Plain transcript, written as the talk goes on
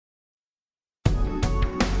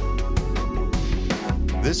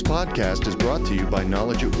This podcast is brought to you by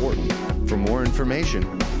Knowledge at Wharton. For more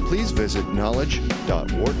information, please visit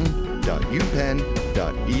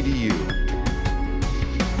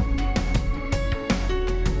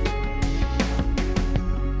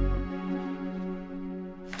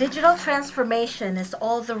Digital transformation is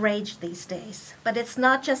all the rage these days, but it's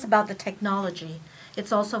not just about the technology,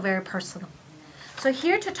 it's also very personal. So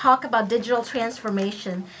here to talk about digital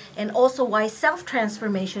transformation and also why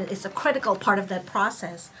self-transformation is a critical part of that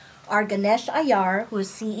process are Ganesh Iyer, who is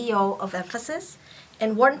CEO of Mphasis,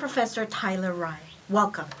 and Wharton Professor Tyler Rai.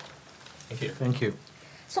 Welcome. Thank you. Thank you.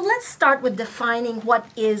 So let's start with defining what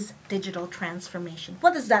is digital transformation.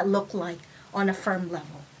 What does that look like on a firm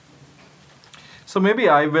level? So maybe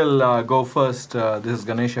I will go first. This is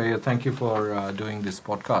Ganesh Iyer. Thank you for doing this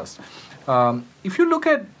podcast. If you look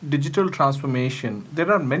at digital transformation, there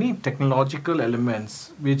are many technological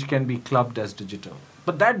elements which can be clubbed as digital.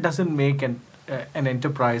 But that doesn't make an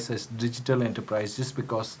enterprise as digital enterprise just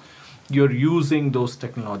because you're using those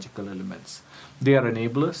technological elements. They are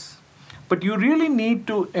enablers. But you really need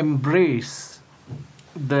to embrace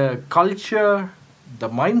the culture, the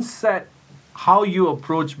mindset, how you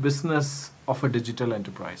approach business of a digital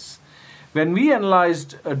enterprise. When we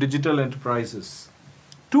analyzed digital enterprises,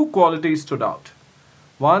 two qualities stood out.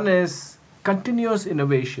 One is continuous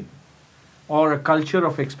innovation or a culture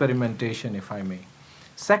of experimentation, if I may.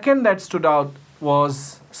 Second that stood out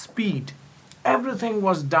was speed. Everything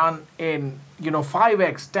was done in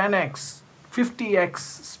 5x, 10x, 50x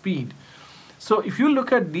speed. So if you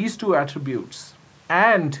look at these two attributes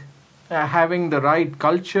and having the right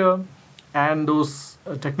culture and those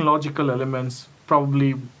technological elements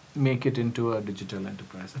probably make it into a digital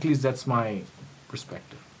enterprise. At least that's my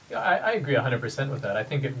perspective. Yeah, I agree 100% with that. I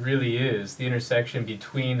think it really is the intersection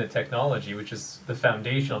between the technology, which is the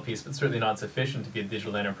foundational piece, but certainly not sufficient to be a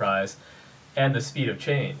digital enterprise, and the speed of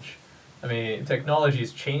change. I mean, technology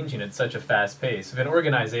is changing at such a fast pace. If an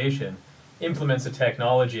organization implements a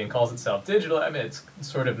technology and calls itself digital, I mean, it's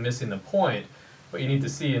sort of missing the point. What you need to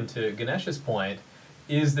see, and to Ganesh's point,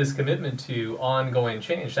 is this commitment to ongoing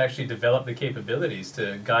change, to actually develop the capabilities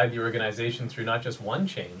to guide the organization through not just one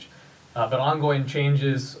change, but ongoing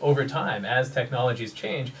changes over time as technologies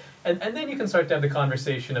change. And then you can start to have the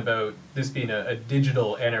conversation about this being a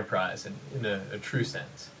digital enterprise in a true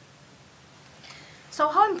sense. So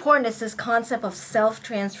how important is this concept of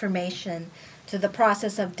self-transformation to the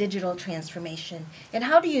process of digital transformation? And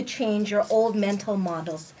how do you change your old mental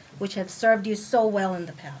models, which have served you so well in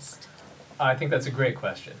the past? I think that's a great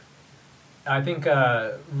question. I think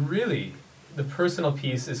really the personal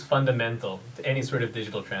piece is fundamental to any sort of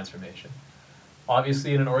digital transformation.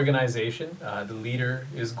 Obviously, in an organization, the leader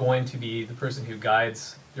is going to be the person who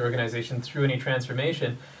guides the organization through any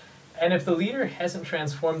transformation. And if the leader hasn't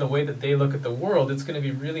transformed the way that they look at the world, it's going to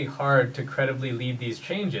be really hard to credibly lead these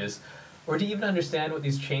changes or to even understand what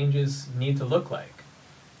these changes need to look like.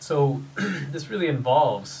 So this really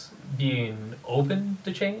involves being open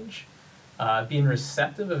to change, being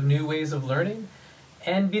receptive of new ways of learning,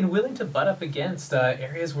 and being willing to butt up against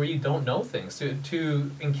areas where you don't know things,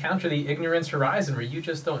 to encounter the ignorance horizon where you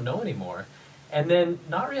just don't know anymore, and then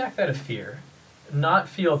not react out of fear, not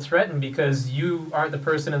feel threatened because you aren't the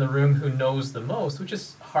person in the room who knows the most, which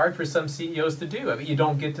is hard for some CEOs to do. I mean, you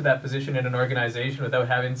don't get to that position in an organization without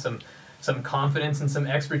having some confidence and some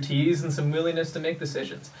expertise and some willingness to make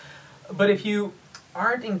decisions. But if you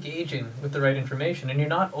aren't engaging with the right information and you're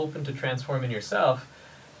not open to transforming yourself,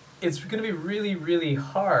 it's going to be really, really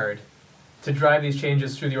hard to drive these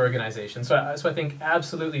changes through the organization. So I think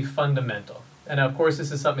absolutely fundamental. And of course,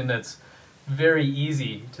 this is something that's very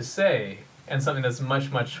easy to say and something that's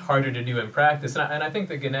much, much harder to do in practice. And I think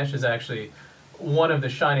that Ganesh is actually one of the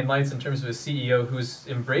shining lights in terms of a CEO who's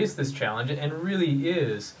embraced this challenge and really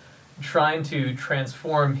is trying to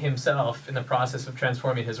transform himself in the process of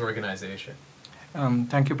transforming his organization.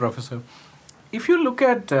 Thank you, Professor. If you look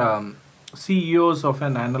at CEOs of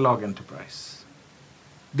an analog enterprise,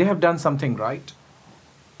 they have done something right.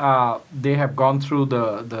 They have gone through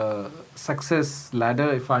the success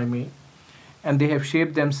ladder, if I may, and they have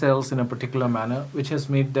shaped themselves in a particular manner, which has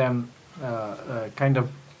made them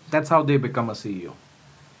that's how they become a CEO.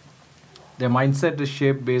 Their mindset is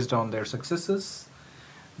shaped based on their successes.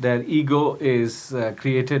 Their ego is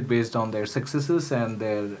created based on their successes and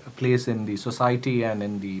their place in the society and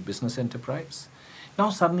in the business enterprise. Now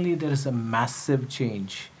suddenly there is a massive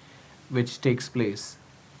change which takes place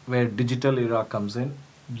where digital era comes in.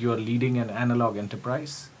 You are leading an analog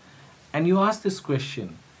enterprise and you ask this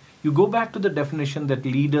question. You go back to the definition that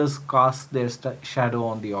leaders cast their shadow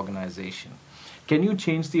on the organization. can you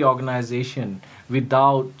change the organization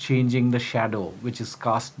without changing the shadow which is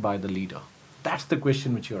cast by the leader? That's the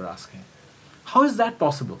question which you're asking. How is that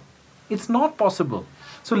possible? It's not possible.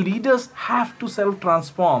 So leaders have to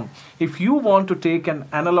self-transform. If you want to take an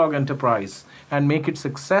analog enterprise and make it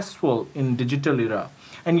successful in digital era,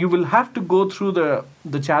 and you will have to go through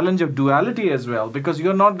the challenge of duality as well, because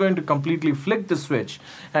you're not going to completely flick the switch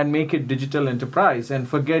and make it digital enterprise and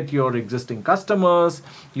forget your existing customers,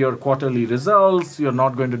 your quarterly results, you're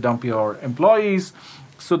not going to dump your employees.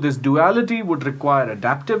 So this duality would require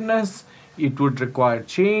adaptiveness, it would require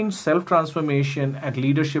change, self-transformation at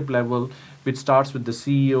leadership level, which starts with the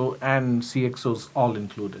CEO and CXOs all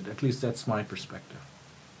included. At least that's my perspective.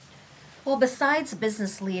 Well, besides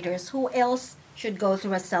business leaders, who else should go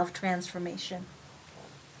through a self-transformation?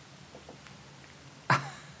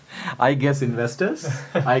 I guess investors,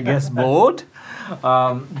 I guess board,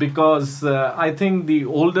 because I think the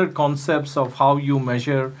older concepts of how you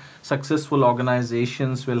measure successful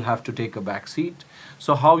organizations will have to take a backseat.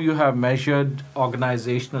 So how you have measured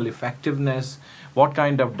organizational effectiveness, what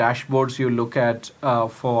kind of dashboards you look at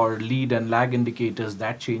for lead and lag indicators,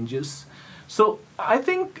 that changes. So I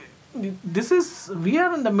think we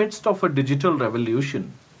are in the midst of a digital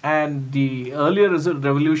revolution, and the earlier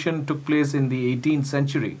revolution took place in the 18th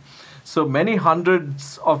century. So many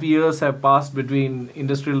hundreds of years have passed between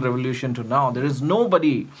industrial revolution to now. There is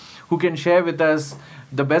nobody who can share with us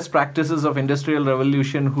the best practices of industrial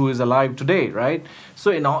revolution who is alive today, right? So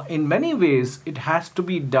in many ways, it has to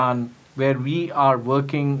be done where we are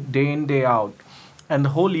working day in, day out. And the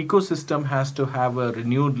whole ecosystem has to have a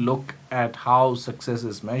renewed look at how success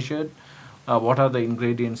is measured, what are the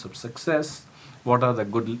ingredients of success, who are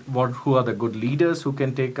the good leaders who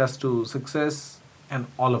can take us to success, and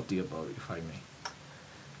all of the above, if I may.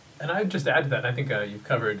 And I'd just add to that, I think you've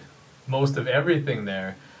covered most of everything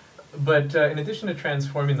there. But in addition to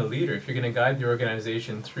transforming the leader, if you're going to guide the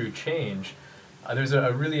organization through change, there's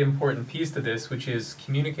a really important piece to this, which is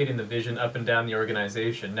communicating the vision up and down the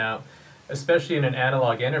organization. Now, especially in an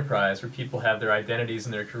analog enterprise where people have their identities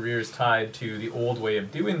and their careers tied to the old way of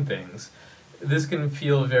doing things, this can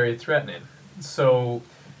feel very threatening. So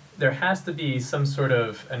there has to be some sort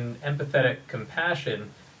of an empathetic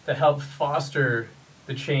compassion to help foster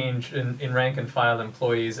the change in rank and file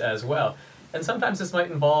employees as well. And sometimes this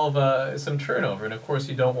might involve some turnover, and of course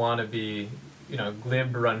you don't want to be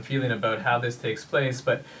glib or unfeeling about how this takes place,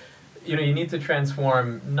 but you need to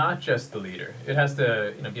transform not just the leader. It has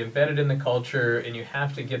to be embedded in the culture, and you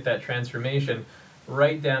have to get that transformation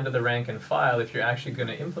right down to the rank and file if you're actually going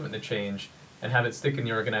to implement the change and have it stick in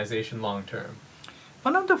the organization long term.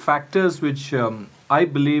 One of the factors which I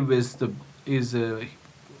believe is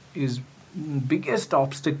biggest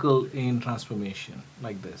obstacle in transformation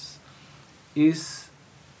like this is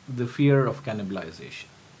the fear of cannibalization.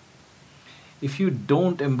 If you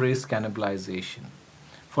don't embrace cannibalization,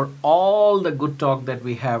 for all the good talk that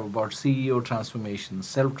we have about CEO transformation,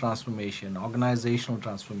 self-transformation, organizational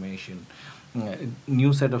transformation,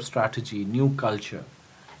 new set of strategy, new culture,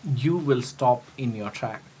 you will stop in your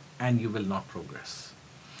track and you will not progress.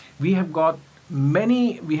 We have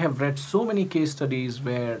read so many case studies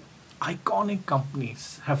where iconic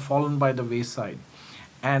companies have fallen by the wayside,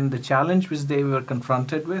 and the challenge which they were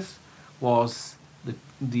confronted with was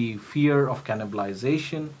the fear of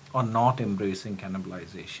cannibalization or not embracing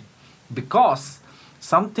cannibalization. Because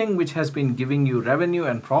something which has been giving you revenue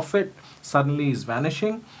and profit suddenly is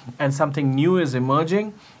vanishing and something new is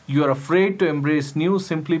emerging, you are afraid to embrace new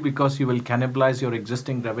simply because you will cannibalize your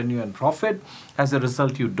existing revenue and profit. As a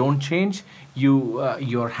result, you don't change.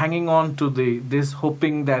 You're hanging on to this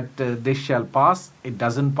hoping that this shall pass. It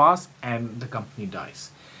doesn't pass and the company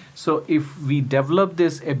dies. So if we develop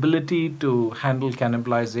this ability to handle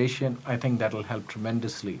cannibalization, I think that will help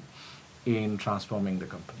tremendously in transforming the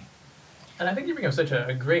company. And I think you bring up such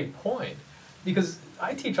a great point, because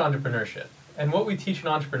I teach entrepreneurship. And what we teach in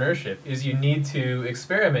entrepreneurship is you need to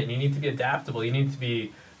experiment, you need to be adaptable, you need to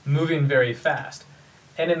be moving very fast.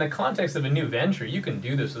 And in the context of a new venture, you can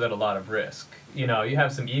do this without a lot of risk. You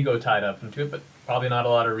have some ego tied up into it, but probably not a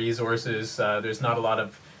lot of resources. There's not a lot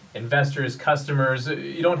of investors, customers.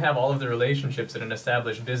 You don't have all of the relationships that an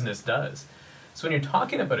established business does. So when you're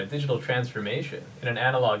talking about a digital transformation in an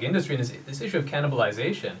analog industry, and this issue of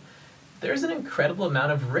cannibalization, there's an incredible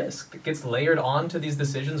amount of risk that gets layered onto these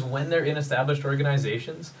decisions when they're in established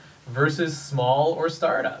organizations versus small or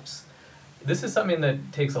startups. This is something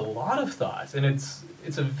that takes a lot of thought, and it's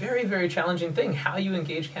a very, very challenging thing, how you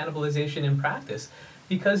engage cannibalization in practice,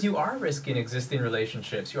 because you are risking existing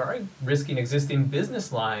relationships, you are risking existing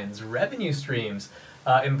business lines, revenue streams,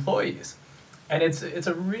 employees. And it's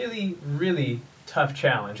a really, really tough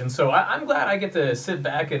challenge. And so I'm glad I get to sit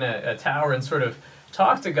back in a tower and sort of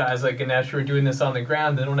talk to guys like Ganesh who are doing this on the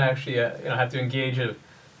ground. They don't actually have to engage in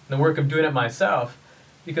the work of doing it myself,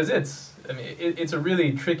 because it's a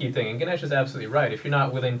really tricky thing. And Ganesh is absolutely right. If you're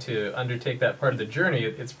not willing to undertake that part of the journey,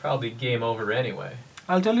 it's probably game over anyway.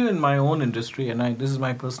 I'll tell you in my own industry, and this is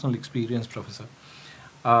my personal experience, Professor.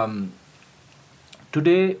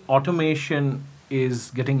 Today, automation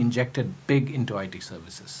is getting injected big into IT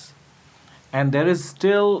services. And there is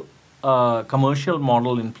still a commercial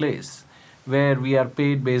model in place where we are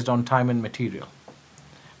paid based on time and material,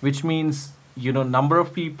 which means, number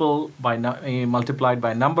of people multiplied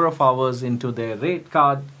by number of hours into their rate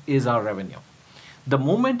card is our revenue. The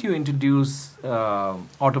moment you introduce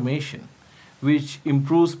automation, which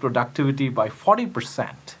improves productivity by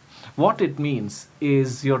 40%, what it means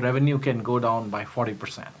is your revenue can go down by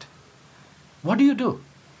 40%. What do?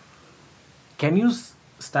 Can you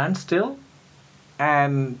stand still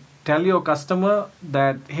and tell your customer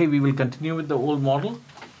that, hey, we will continue with the old model?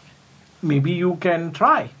 Maybe you can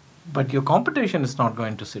try, but your competition is not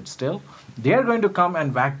going to sit still. They are going to come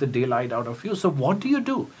and whack the daylight out of you. So what do?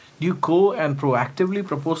 Do you go and proactively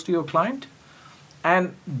propose to your client?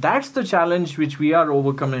 And that's the challenge which we are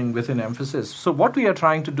overcoming within Mphasis. So what we are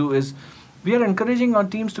trying to do is we are encouraging our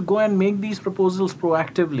teams to go and make these proposals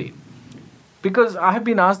proactively. Because I have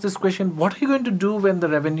been asked this question, what are you going to do when the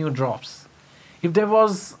revenue drops? If there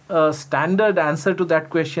was a standard answer to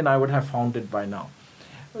that question, I would have found it by now.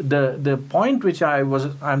 The point which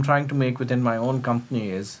I'm trying to make within my own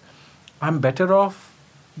company is I'm better off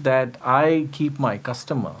that I keep my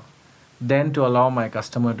customer than to allow my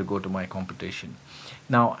customer to go to my competition.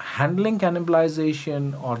 Now, handling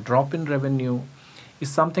cannibalization or drop in revenue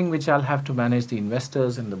is something which I'll have to manage the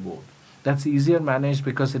investors and the board. That's easier managed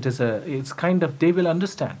because it's kind of, they will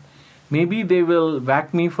understand. Maybe they will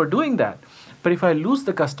whack me for doing that. But if I lose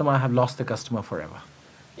the customer, I have lost the customer forever.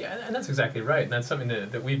 Yeah, and that's exactly right. And that's something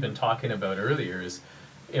that we've been talking about earlier is,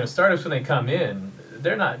 startups when they come in,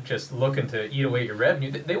 they're not just looking to eat away your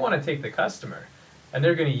revenue. They want to take the customer. And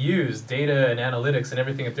they're going to use data and analytics and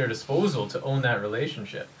everything at their disposal to own that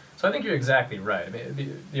relationship. So I think you're exactly right. I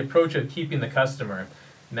mean, the approach of keeping the customer,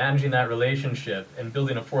 managing that relationship, and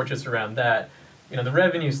building a fortress around that, the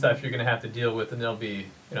revenue stuff you're going to have to deal with, and there'll be,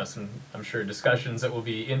 some, I'm sure, discussions that will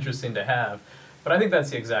be interesting to have. But I think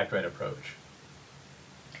that's the exact right approach.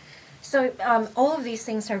 So all of these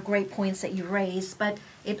things are great points that you raise, but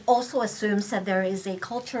it also assumes that there is a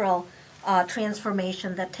cultural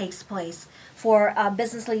transformation that takes place. For a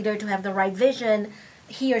business leader to have the right vision,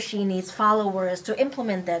 he or she needs followers to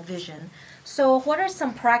implement that vision. So what are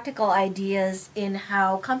some practical ideas in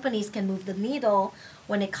how companies can move the needle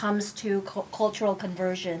when it comes to cultural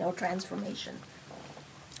conversion or transformation?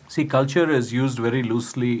 See, culture is used very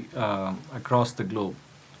loosely across the globe,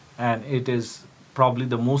 and it is probably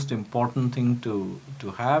the most important thing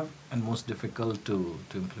to have and most difficult to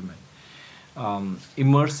implement.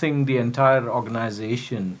 Immersing the entire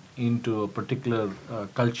organization into a particular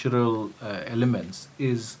cultural elements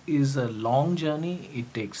is a long journey.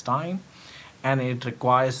 It takes time, and it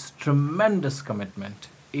requires tremendous commitment.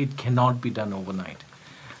 It cannot be done overnight.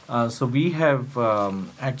 So we have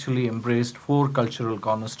actually embraced 4 cultural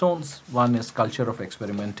cornerstones. One is culture of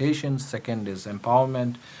experimentation, second is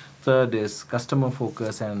empowerment, third is customer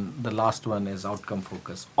focus, and the last one is outcome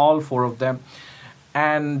focus. All 4 of them.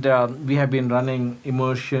 And we have been running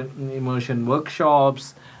immersion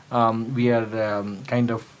workshops. We are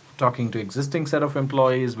kind of talking to existing set of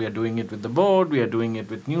employees. We are doing it with the board. We are doing it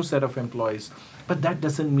with new set of employees. But that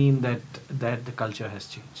doesn't mean that the culture has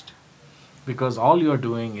changed. Because all you're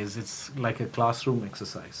doing is it's like a classroom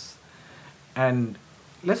exercise. And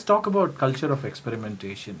let's talk about culture of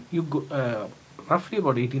experimentation. You go, roughly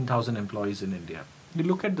about 18,000 employees in India. You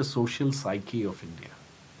look at the social psyche of India.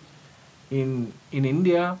 In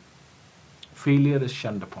India, failure is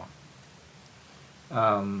shunned upon.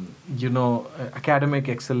 Academic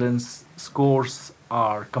excellence scores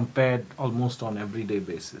are compared almost on everyday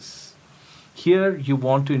basis. Here, you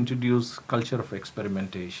want to introduce culture of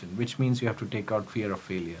experimentation, which means you have to take out fear of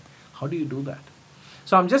failure. How do you do that?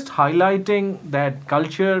 So I'm just highlighting that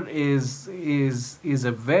culture is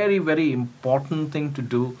a very, very important thing to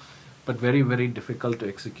do, but very, very difficult to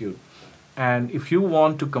execute. And if you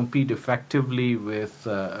want to compete effectively with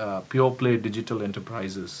pure play digital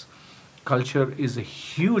enterprises, culture is a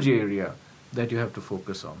huge area that you have to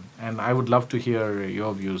focus on. And I would love to hear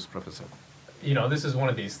your views, Professor. This is one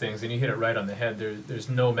of these things, and you hit it right on the head. There's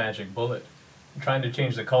no magic bullet. Trying to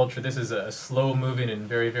change the culture, this is a slow moving and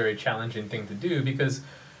very, very challenging thing to do because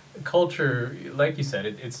culture, like you said,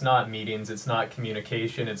 it's not meetings, it's not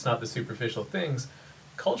communication, it's not the superficial things.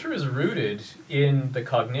 Culture is rooted in the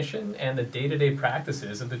cognition and the day-to-day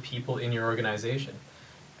practices of the people in your organization.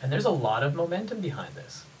 And there's a lot of momentum behind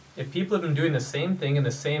this. If people have been doing the same thing in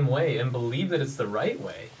the same way and believe that it's the right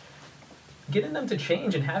way, getting them to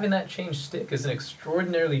change and having that change stick is an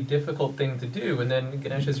extraordinarily difficult thing to do. And then,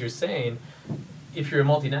 Ganesh, as you're saying, if you're a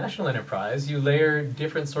multinational enterprise, you layer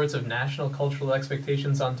different sorts of national cultural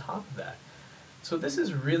expectations on top of that. So this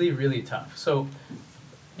is really, really tough. So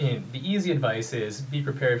the easy advice is be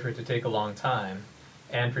prepared for it to take a long time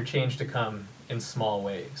and for change to come in small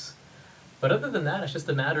waves. But other than that, it's just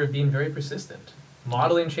a matter of being very persistent,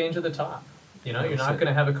 modeling change at the top. You're not going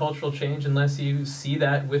to have a cultural change unless you see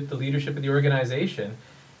that with the leadership of the organization,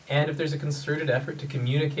 and if there's a concerted effort to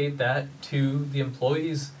communicate that to the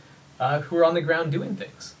employees who are on the ground doing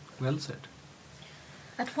things. Well said.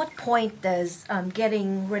 At what point does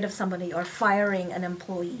getting rid of somebody or firing an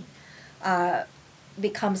employee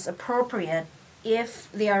becomes appropriate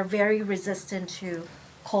if they are very resistant to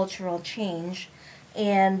cultural change,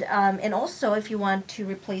 and also if you want to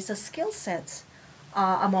replace the skill sets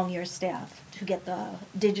among your staff to get the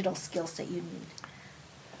digital skills that you need?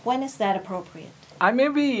 When is that appropriate? I may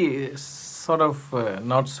be sort of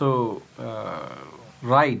not so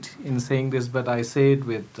right in saying this, but I say it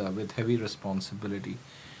with heavy responsibility.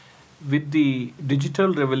 With the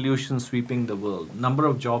digital revolution sweeping the world, number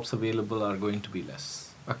of jobs available are going to be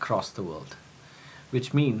less across the world,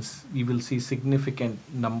 which means we will see significant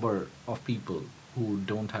number of people who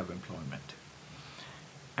don't have employment.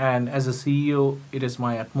 And as a CEO, it is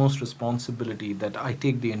my utmost responsibility that I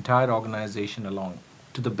take the entire organization along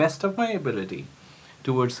to the best of my ability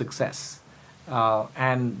towards success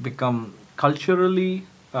and become culturally,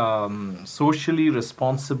 socially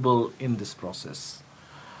responsible in this process.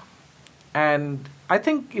 And I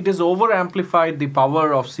think it is over-amplified the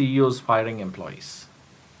power of CEOs firing employees.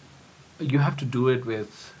 You have to do it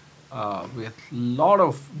with lot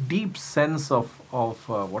of deep sense of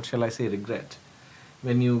what shall I say, regret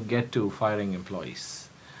when you get to firing employees.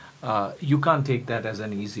 You can't take that as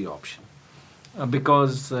an easy option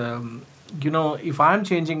because if I'm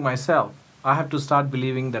changing myself, I have to start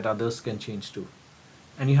believing that others can change too,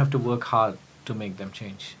 and you have to work hard to make them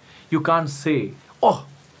change. You can't say, "Oh,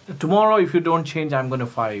 tomorrow if you don't change, I'm going to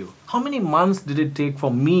fire you." How many months did it take for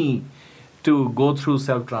me to go through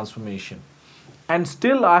self-transformation? And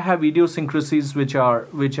still I have idiosyncrasies which are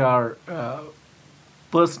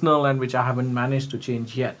personal and which I haven't managed to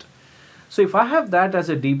change yet. So if I have that as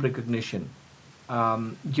a deep recognition,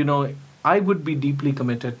 I would be deeply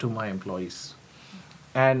committed to my employees.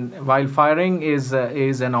 And while firing is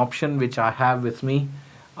an option which I have with me,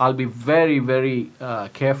 I'll be very, very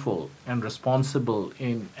careful and responsible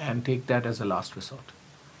and take that as a last resort.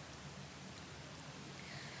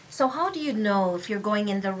 So how do you know if you're going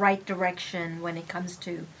in the right direction when it comes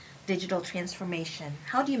to digital transformation?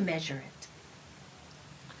 How do you measure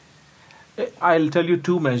it? I'll tell you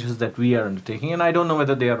two measures that we are undertaking, and I don't know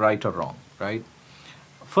whether they are right or wrong, right?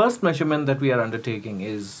 First measurement that we are undertaking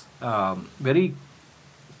is very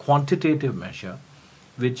quantitative measure,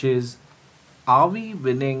 which is, are we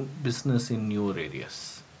winning business in newer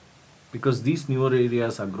areas? Because these newer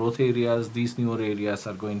areas are growth areas, these newer areas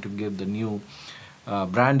are going to give the new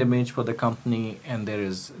brand image for the company, and there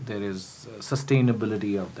is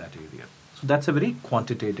sustainability of that area. So that's a very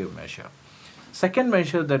quantitative measure. Second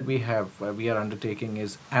measure that we are undertaking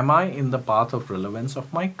is, am I in the path of relevance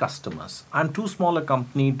of my customers? I'm too small a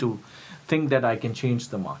company to think that I can change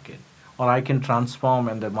the market or I can transform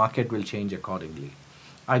and the market will change accordingly.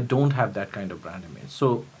 I don't have that kind of brand image.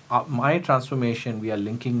 So my transformation, we are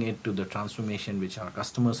linking it to the transformation which our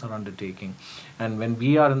customers are undertaking. And when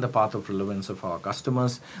we are in the path of relevance of our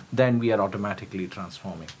customers, then we are automatically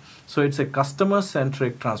transforming. So it's a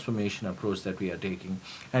customer-centric transformation approach that we are taking.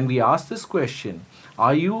 And we ask this question,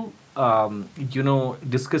 are you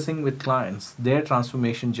discussing with clients their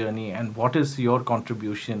transformation journey and what is your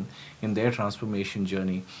contribution in their transformation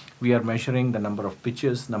journey? We are measuring the number of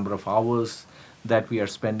pitches, number of hours that we are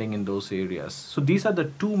spending in those areas. So these are the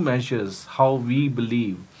two measures how we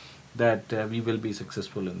believe that we will be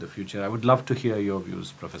successful in the future. I would love to hear your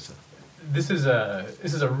views, Professor. This is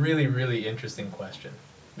a really, really interesting question,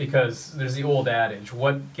 because there's the old adage,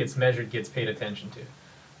 what gets measured gets paid attention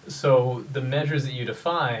to. So the measures that you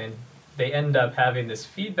define, they end up having this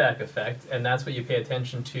feedback effect, and that's what you pay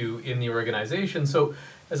attention to in the organization. So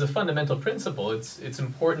as a fundamental principle, it's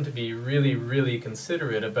important to be really, really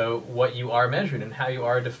considerate about what you are measuring and how you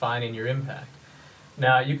are defining your impact.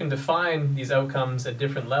 Now, you can define these outcomes at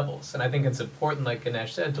different levels, and I think it's important, like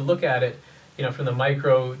Ganesh said, to look at it from the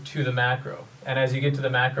micro to the macro. And as you get to the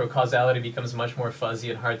macro, causality becomes much more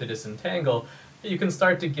fuzzy and hard to disentangle. You can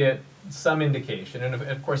start to get some indication, and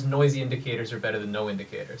of course, noisy indicators are better than no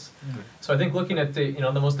indicators. So I think looking at the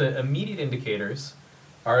most immediate indicators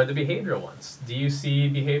are the behavioral ones. Do you see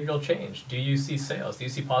behavioral change? Do you see sales? Do you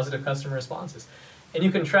see positive customer responses? And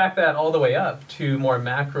you can track that all the way up to more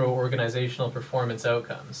macro organizational performance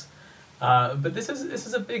outcomes. But this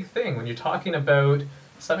is a big thing when you're talking about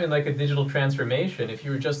something like a digital transformation. If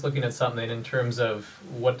you were just looking at something in terms of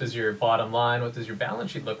what does your bottom line, what does your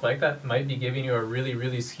balance sheet look like, that might be giving you a really,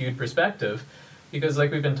 really skewed perspective, because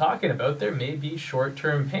like we've been talking about, there may be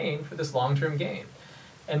short-term pain for this long-term gain.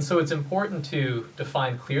 And so it's important to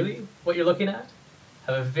define clearly what you're looking at,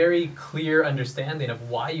 have a very clear understanding of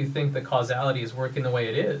why you think the causality is working the way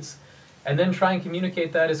it is, and then try and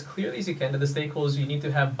communicate that as clearly as you can to the stakeholders you need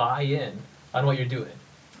to have buy-in on what you're doing.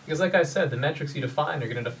 Because like I said, the metrics you define are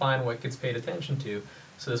going to define what gets paid attention to.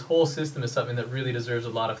 So this whole system is something that really deserves a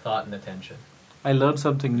lot of thought and attention. I learned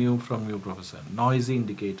something new from you, Professor. Noisy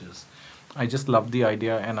indicators. I just love the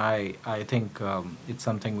idea, and I think it's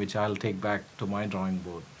something which I'll take back to my drawing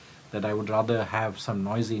board, that I would rather have some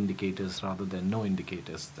noisy indicators rather than no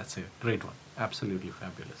indicators. That's a great one. Absolutely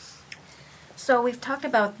fabulous. So we've talked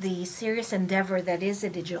about the serious endeavor that is a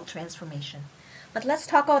digital transformation. But let's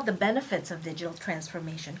talk about the benefits of digital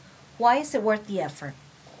transformation. Why is it worth the effort?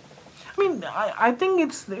 I mean, I think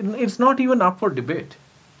it's not even up for debate.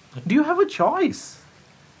 Do you have a choice?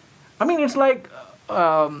 I mean, it's like,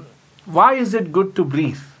 why is it good to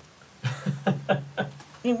breathe?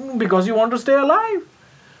 Because you want to stay alive.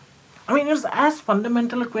 I mean, it's as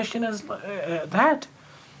fundamental a question as that.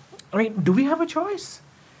 I mean, do we have a choice?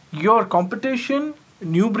 Your competition,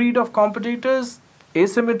 new breed of competitors,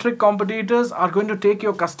 asymmetric competitors are going to take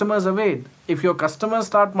your customers away. If your customers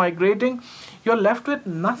start migrating, you're left with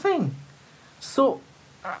nothing. So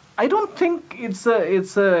I don't think it's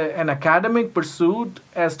an academic pursuit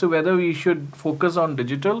as to whether we should focus on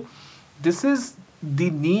digital. This is the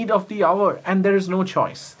need of the hour, and there is no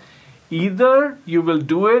choice. Either you will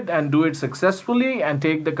do it and do it successfully and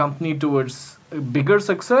take the company towards bigger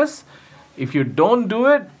success. If you don't do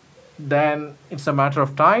it, then it's a matter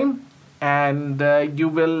of time, and you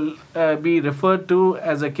will be referred to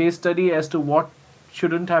as a case study as to what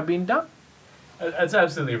shouldn't have been done. That's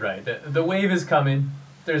absolutely right. The wave is coming.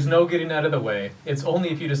 There's no getting out of the way. It's only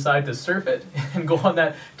if you decide to surf it and go on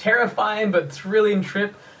that terrifying but thrilling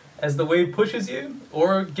trip as the wave pushes you,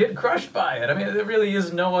 or get crushed by it. I mean, there really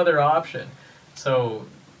is no other option. So,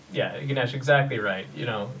 yeah, Ganesh, exactly right.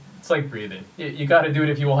 It's like breathing. You got to do it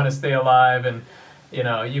if you want to stay alive, and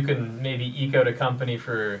you can maybe eke out a company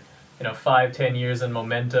for 5-10 years in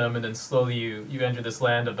momentum, and then slowly you enter this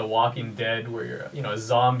land of the Walking Dead, where you're a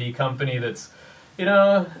zombie company that's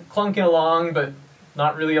clunking along but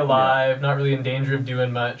not really alive, not really in danger of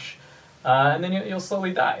doing much, and then you'll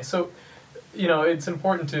slowly die. So it's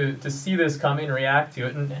important to see this coming, react to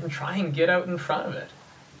it, and try and get out in front of it.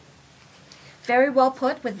 Very well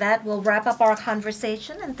put. With that, we'll wrap up our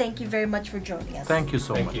conversation, and thank you very much for joining us. Thank you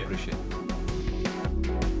so much. You. Appreciate it.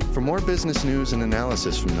 For more business news and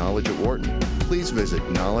analysis from Knowledge at Wharton, please visit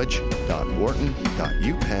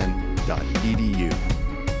knowledge.wharton.upenn.edu.